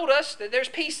 He's told us that there's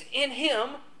peace in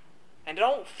him. And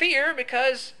don't fear,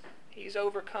 because he's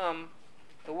overcome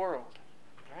the world.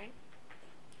 Right?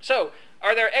 So,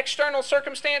 are there external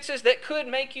circumstances that could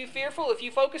make you fearful if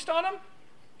you focused on them?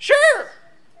 Sure!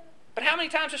 But how many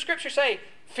times does Scripture say,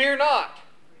 fear not?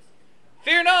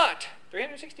 Fear not.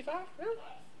 365? Really?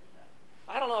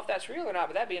 I don't know if that's real or not,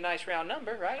 but that'd be a nice round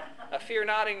number, right? A fear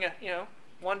notting,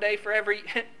 one day for every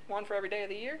one for every day of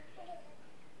the year.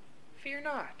 Fear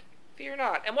not. Fear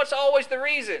not. And what's always the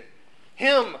reason?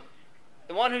 Him.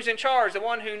 The one who's in charge, the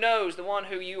one who knows, the one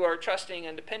who you are trusting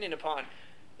and depending upon.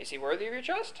 Is he worthy of your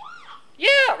trust?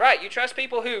 Yeah, right. You trust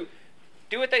people who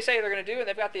do what they say they're going to do, and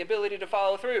they've got the ability to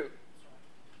follow through.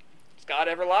 Does God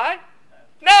ever lie?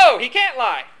 No, he can't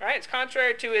lie, right? It's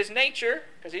contrary to his nature,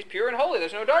 because he's pure and holy.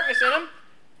 There's no darkness in him.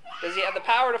 Does he have the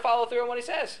power to follow through on what he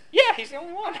says? Yeah, he's the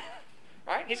only one,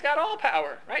 right? He's got all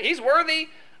power, right? He's worthy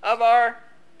of our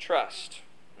trust,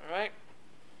 all right?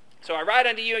 So I write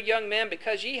unto you, young men,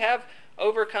 because ye have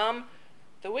overcome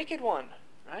the wicked one,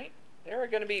 right? There are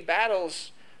going to be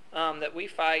battles that we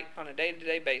fight on a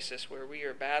day-to-day basis where we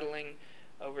are battling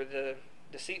over the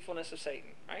deceitfulness of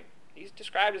Satan, right? He's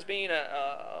described as being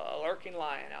a lurking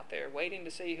lion out there, waiting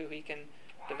to see who he can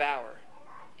devour.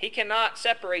 He cannot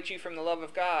separate you from the love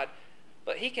of God,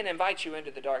 but he can invite you into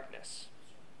the darkness.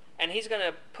 And he's going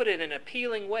to put it in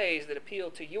appealing ways that appeal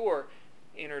to your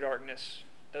inner darkness.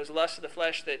 Those lusts of the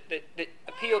flesh that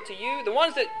appeal to you. The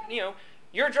ones that,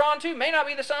 you're drawn to may not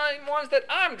be the same ones that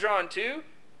I'm drawn to,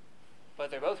 but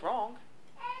they're both wrong.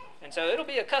 And so it'll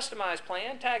be a customized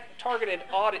plan, targeted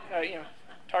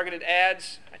targeted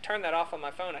ads. I turned that off on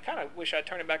my phone. I kind of wish I'd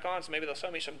turn it back on, so maybe they'll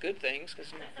show me some good things,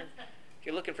 because if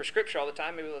you're looking for scripture all the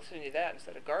time, maybe they'll send you that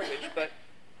instead of garbage. But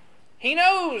he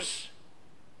knows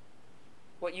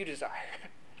what you desire,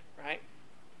 right?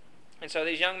 And so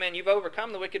these young men, you've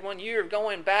overcome the wicked one. You're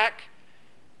going back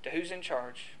to who's in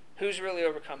charge, who's really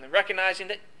overcome them, recognizing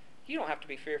that you don't have to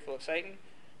be fearful of Satan,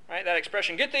 right? That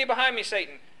expression, get thee behind me,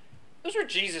 Satan. Those are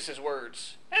Jesus'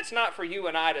 words. That's not for you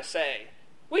and I to say.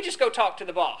 We just go talk to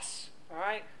the boss, all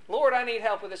right? Lord, I need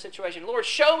help with this situation. Lord,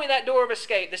 show me that door of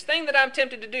escape, this thing that I'm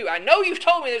tempted to do. I know you've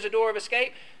told me there's a door of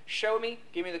escape. Show me,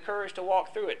 give me the courage to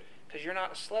walk through it, because you're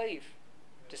not a slave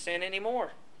to sin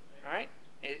anymore, all right?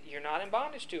 You're not in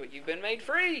bondage to it. You've been made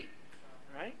free,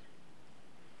 all right?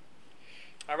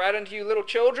 I write unto you, little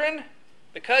children,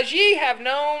 because ye have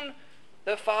known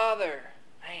the Father.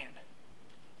 Man,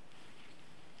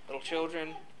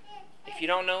 children, if you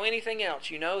don't know anything else,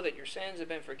 you know that your sins have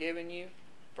been forgiven you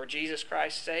for Jesus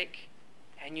Christ's sake,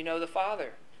 and you know the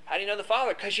Father. How do you know the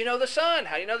Father? Because you know the Son.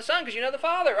 How do you know the Son? Because you know the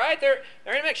Father, right? They're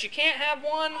in a mix. You can't have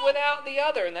one without the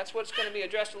other, and that's what's going to be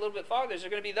addressed a little bit farther. There's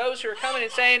going to be those who are coming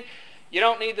and saying, you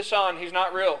don't need the Son. He's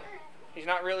not real. He's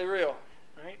not really real,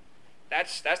 right?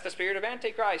 That's the spirit of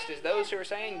Antichrist, is those who are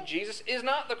saying Jesus is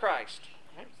not the Christ.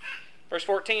 Right? Verse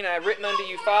 14, I have written unto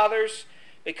you, fathers,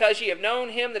 because ye have known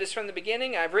him that is from the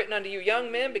beginning. I have written unto you,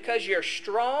 young men, because ye are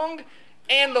strong,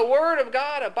 and the word of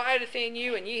God abideth in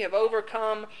you, and ye have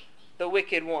overcome the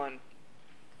wicked one.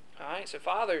 All right, so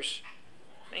fathers,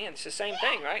 man, it's the same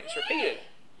thing, right? It's repeated.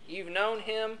 You've known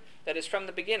him that is from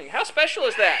the beginning. How special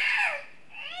is that?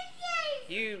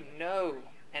 You know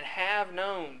and have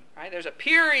known, right? There's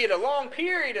a long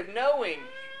period of knowing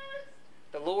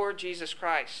the Lord Jesus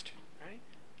Christ, right?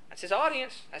 That's his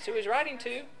audience. That's who he's writing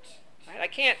to. Right?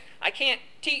 I can't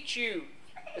teach you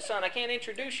the Son. I can't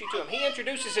introduce you to him. He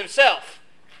introduces himself.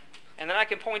 And then I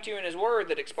can point you in his word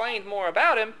that explains more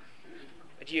about him.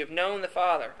 But ye have known the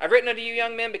Father. I've written unto you,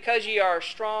 young men, because ye are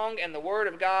strong, and the word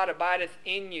of God abideth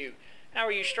in you. How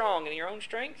are you strong? In your own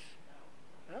strength?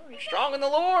 No, you're strong in the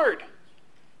Lord.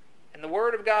 And the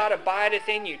word of God abideth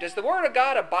in you. Does the word of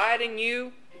God abide in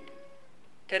you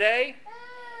today?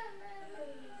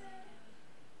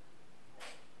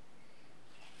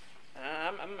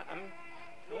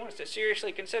 I want us to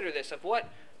seriously consider this. Of what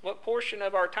portion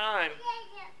of our time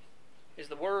is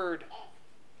the Word,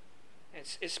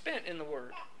 is spent in the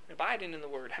Word, abiding in the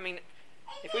Word. I mean,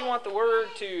 if we want the Word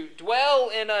to dwell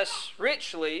in us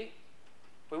richly,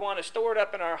 if we want to store it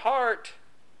up in our heart,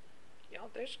 you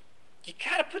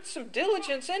got to put some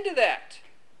diligence into that,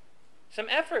 some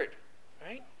effort,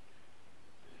 right?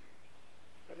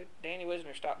 Brother Danny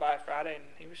Wisner stopped by Friday,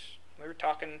 and we were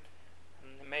talking,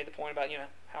 and made the point about,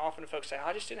 how often do folks say,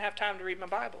 I just didn't have time to read my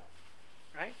Bible,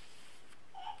 right?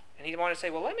 And he wanted to say,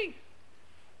 well, let me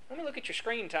look at your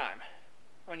screen time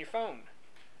on your phone.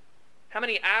 How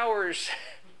many hours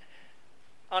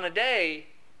on a day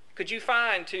could you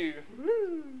find to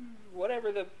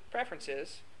whatever the preference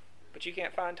is, but you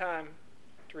can't find time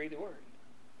to read the Word,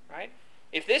 right?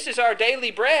 If this is our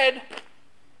daily bread,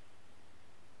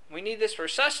 we need this for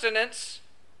sustenance,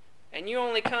 and you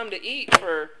only come to eat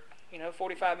for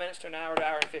 45 minutes to an hour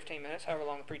and 15 minutes, however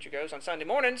long the preacher goes on Sunday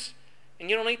mornings, and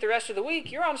you don't eat the rest of the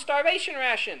week, you're on starvation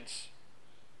rations.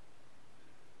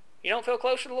 You don't feel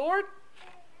close to the Lord?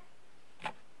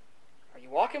 Are you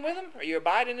walking with him? Are you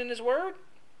abiding in his word?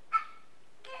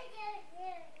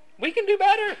 We can do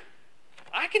better.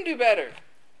 I can do better.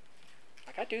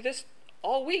 Like, I do this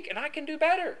all week, and I can do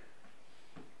better.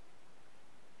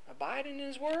 Abiding in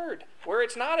his word, where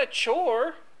it's not a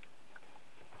chore,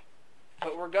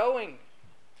 but we're going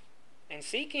and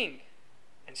seeking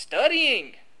and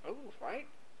studying. Oh, right?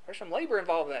 There's some labor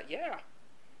involved in that. Yeah.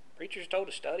 Preachers told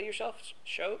to study to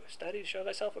show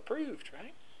thyself approved,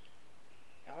 right?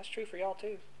 Now that's true for y'all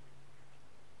too.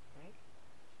 Right?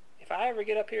 If I ever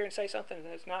get up here and say something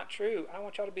that's not true, I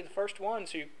want y'all to be the first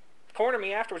ones who corner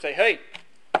me afterwards and say,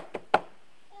 hey,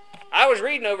 I was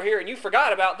reading over here and you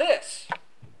forgot about this.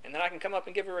 And then I can come up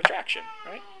and give a retraction,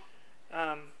 right?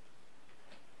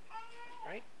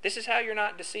 Right? This is how you're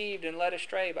not deceived and led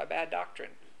astray by bad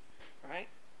doctrine, right?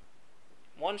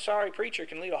 One sorry preacher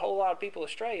can lead a whole lot of people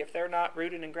astray if they're not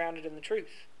rooted and grounded in the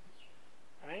truth,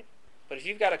 right? But if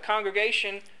you've got a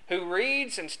congregation who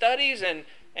reads and studies and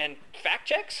fact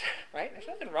checks, right? There's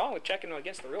nothing wrong with checking them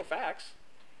against the real facts.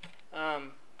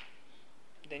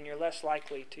 Then you're less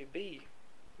likely to be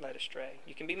led astray.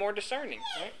 You can be more discerning,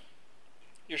 right?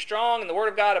 You're strong, and the word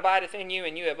of God abideth in you,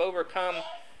 and you have overcome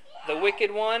the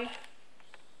wicked one.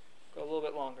 Go a little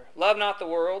bit longer. Love not the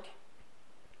world,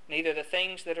 neither the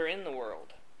things that are in the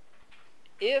world.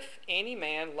 If any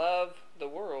man love the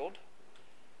world,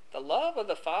 the love of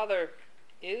the Father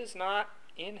is not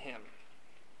in him.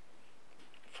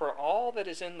 For all that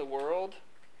is in the world,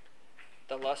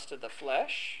 the lust of the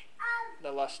flesh,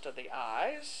 the lust of the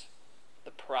eyes,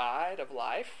 the pride of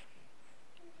life,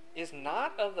 is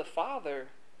not of the Father,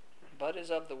 but is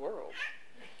of the world.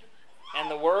 And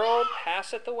the world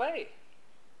passeth away,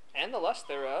 and the lust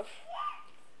thereof.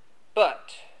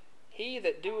 But he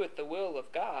that doeth the will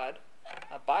of God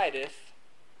abideth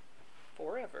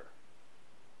forever.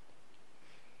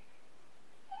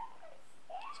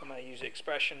 Somebody used the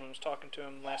expression when I was talking to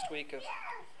him last week of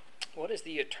what is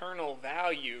the eternal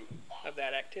value of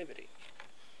that activity?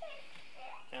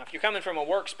 Now, if you're coming from a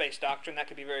works-based doctrine, that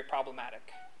could be very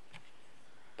problematic.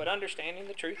 But understanding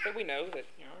the truth that we know that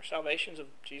our salvation is of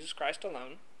Jesus Christ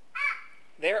alone,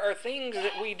 there are things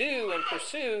that we do and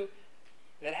pursue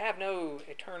that have no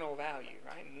eternal value,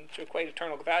 right? And to equate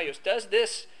eternal values, does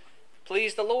this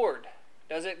please the Lord?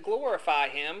 Does it glorify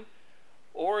Him?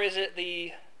 Or is it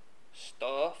the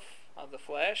stuff of the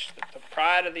flesh, the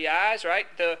pride of the eyes, right?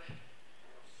 The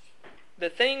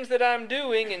things that I'm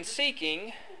doing and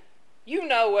seeking, you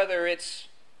know whether it's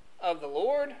of the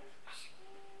Lord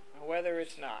or whether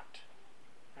it's not,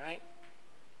 right?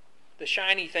 The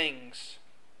shiny things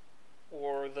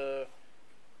or the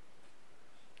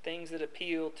things that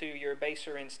appeal to your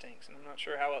baser instincts. And I'm not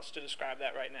sure how else to describe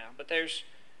that right now. But there's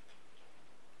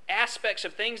aspects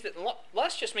of things that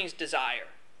lust just means desire,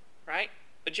 right?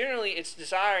 But generally it's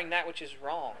desiring that which is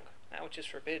wrong, that which is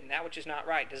forbidden, that which is not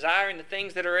right. Desiring the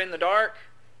things that are in the dark,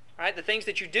 right? The things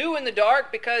that you do in the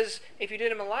dark, because if you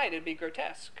did them in light, it'd be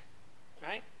grotesque,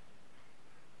 right?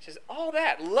 It says all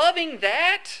that, loving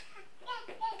that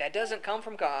doesn't come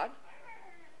from God.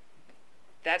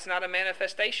 That's not a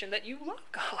manifestation that you love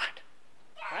God,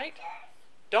 right?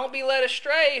 Don't be led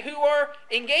astray who are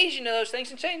engaging in those things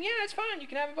and saying, yeah, it's fine, you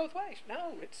can have it both ways.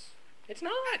 No, it's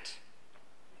not.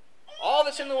 All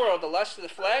that's in the world, the lust of the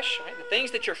flesh, right? The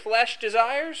things that your flesh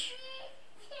desires,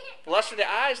 the lust of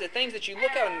the eyes, the things that you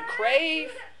look at and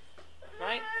crave,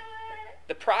 right?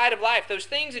 The pride of life, those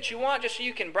things that you want just so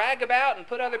you can brag about and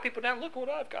put other people down. Look what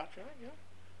I've got, right? Yeah.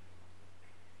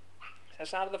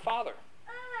 That's not of the Father.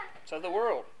 It's of the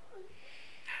world.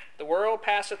 The world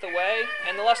passeth away,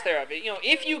 and the lust thereof.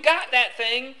 If you got that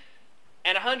thing,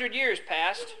 and 100 years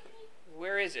passed,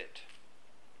 where is it?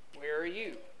 Where are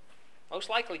you? Most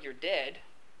likely you're dead,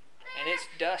 and it's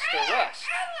dust or rust.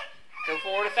 Go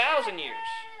forward 1,000 years,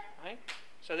 right?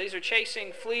 So these are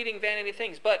chasing fleeting vanity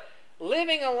things. But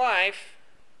living a life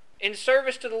in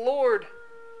service to the Lord,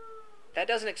 that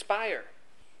doesn't expire,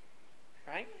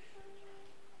 right?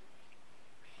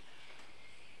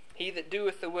 He that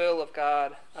doeth the will of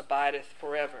God abideth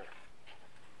forever.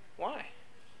 Why?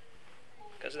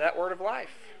 Because of that word of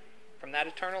life, from that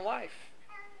eternal life,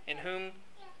 in whom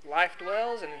life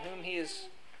dwells and in whom He has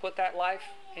put that life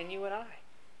in you and I.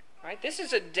 Right? This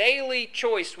is a daily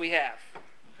choice we have.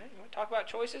 Right? You want to talk about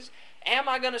choices? Am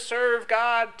I going to serve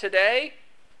God today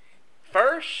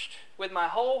first with my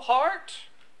whole heart?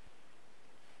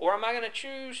 Or am I going to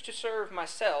choose to serve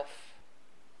myself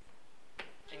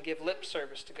and give lip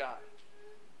service to God?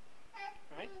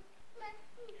 Right?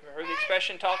 Ever heard the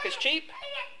expression, talk is cheap?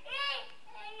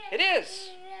 It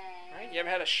is. Right? You ever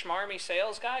had a schmarmy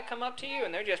sales guy come up to you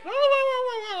and they're just,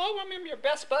 oh, I'm your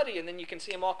best buddy, and then you can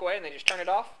see them walk away and they just turn it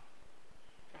off?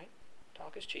 Right?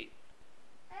 Talk is cheap.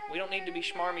 We don't need to be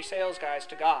schmarmy sales guys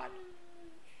to God.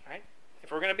 Right? If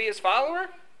we're going to be His follower,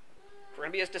 if we're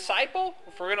going to be His disciple,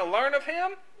 if we're going to learn of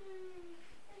Him,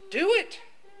 do it.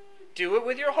 Do it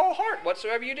with your whole heart.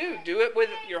 Whatsoever you do it with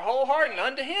your whole heart and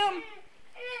unto Him.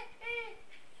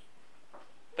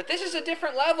 But this is a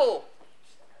different level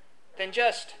than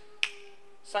just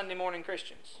Sunday morning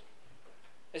Christians.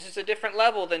 This is a different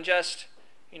level than just,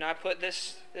 I put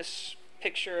this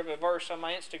picture of a verse on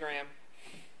my Instagram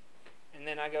and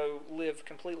then I go live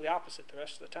completely opposite the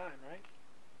rest of the time, right?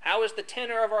 How is the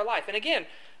tenor of our life? And again,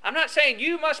 I'm not saying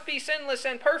you must be sinless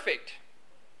and perfect.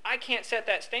 I can't set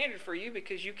that standard for you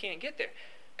because you can't get there.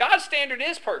 God's standard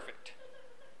is perfect.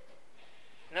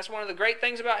 And that's one of the great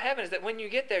things about heaven, is that when you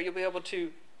get there, you'll be able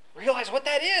to realize what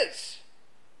that is.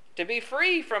 To be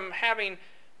free from having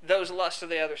those lusts of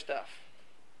the other stuff.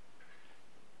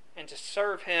 And to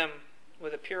serve Him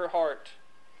with a pure heart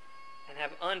and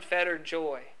have unfettered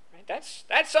joy. Right?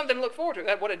 That's something to look forward to.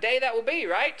 What a day that will be,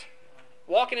 right?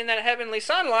 Walking in that heavenly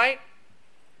sunlight.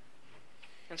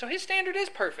 And so His standard is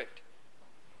perfect.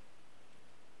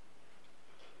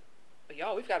 But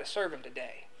y'all, we've got to serve Him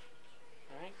today.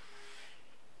 All right?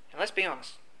 And let's be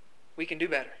honest. We can do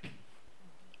better.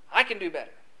 I can do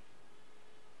better.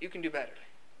 You can do better.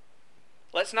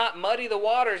 Let's not muddy the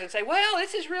waters and say, well,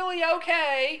 this is really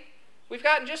okay. We've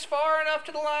gotten just far enough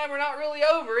to the line. We're not really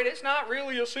over it. It's not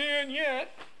really a sin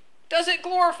yet. Does it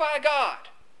glorify God?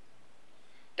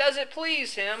 Does it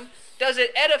please Him? Does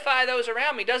it edify those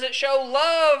around me? Does it show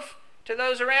love to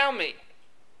those around me?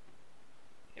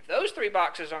 If those 3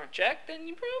 boxes aren't checked, then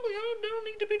you probably don't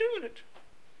need to be doing it.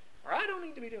 Or I don't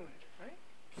need to be doing it,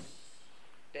 right?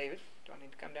 David, do I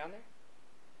need to come down there?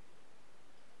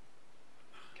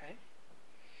 Okay.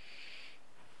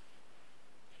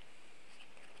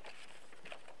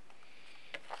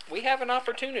 We have an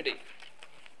opportunity.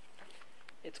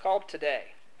 It's called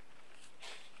today.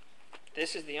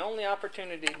 This is the only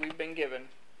opportunity we've been given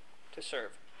to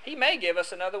serve. He may give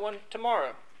us another one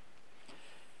tomorrow.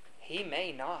 He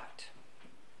may not.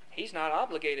 He's not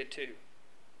obligated to.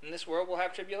 In this world we'll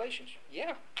have tribulations.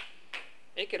 Yeah.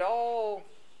 It could all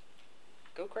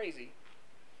crazy.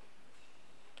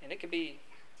 And it could be,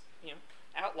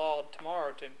 outlawed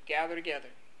tomorrow to gather together.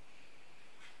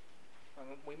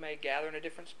 We may gather in a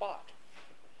different spot.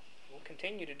 We'll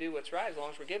continue to do what's right as long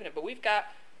as we're given it. But we've got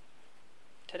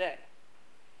today.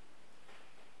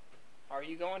 Are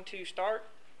you going to start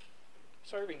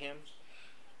serving Him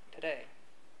today?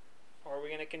 Or are we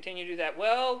going to continue to do that?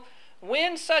 Well,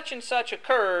 when such and such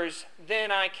occurs,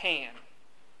 then I can.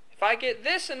 If I get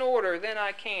this in order, then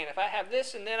I can. If I have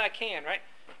this, and then I can, right?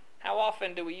 How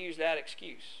often do we use that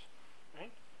excuse?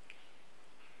 Right?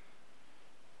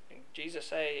 And Jesus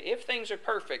say, if things are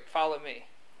perfect, follow me.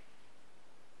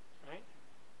 Right?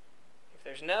 If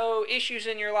there's no issues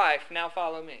in your life, now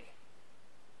follow me.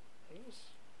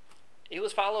 It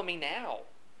was follow me now.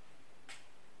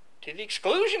 To the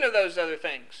exclusion of those other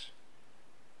things.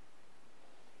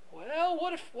 Well,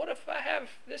 what if I have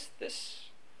this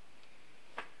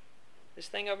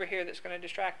thing over here that's going to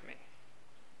distract me?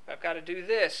 If I've got to do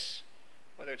this,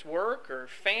 whether it's work or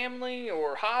family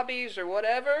or hobbies or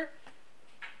whatever,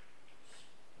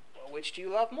 well, which do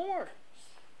you love more?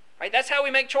 Right? That's how we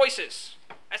make choices.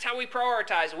 That's how we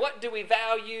prioritize. What do we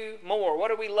value more? What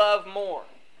do we love more?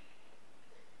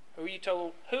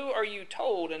 Who are you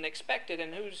told and expected,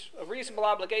 and who's a reasonable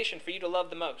obligation for you to love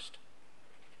the most?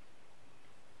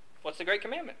 What's the great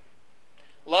commandment?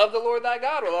 Love the Lord thy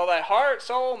God with all thy heart,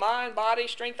 soul, mind, body,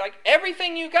 strength. Like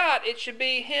everything you got, it should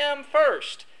be Him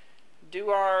first. Do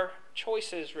our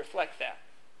choices reflect that?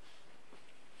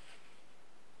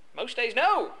 Most days,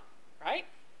 no. Right?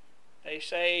 They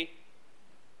say,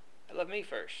 I love me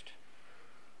first.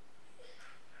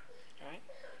 Right?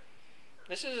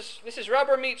 This is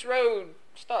rubber meets road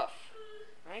stuff.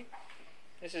 Right?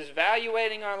 This is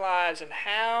evaluating our lives and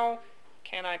how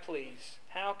can I please?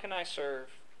 How can I serve?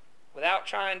 Without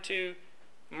trying to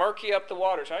murky up the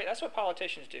waters, right? That's what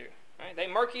politicians do, right? They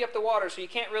murky up the waters so you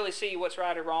can't really see what's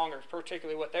right or wrong, or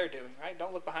particularly what they're doing, right?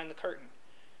 Don't look behind the curtain,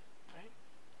 right?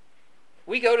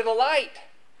 We go to the light.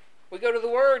 We go to the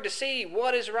Word to see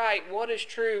what is right, what is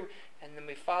true, and then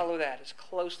we follow that as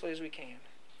closely as we can.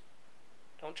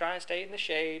 Don't try and stay in the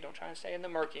shade. Don't try and stay in the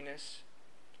murkiness.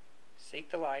 Seek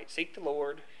the light. Seek the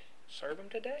Lord. Serve Him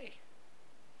today.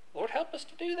 Lord, help us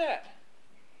to do that.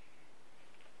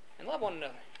 And love one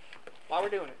another while we're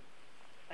doing it.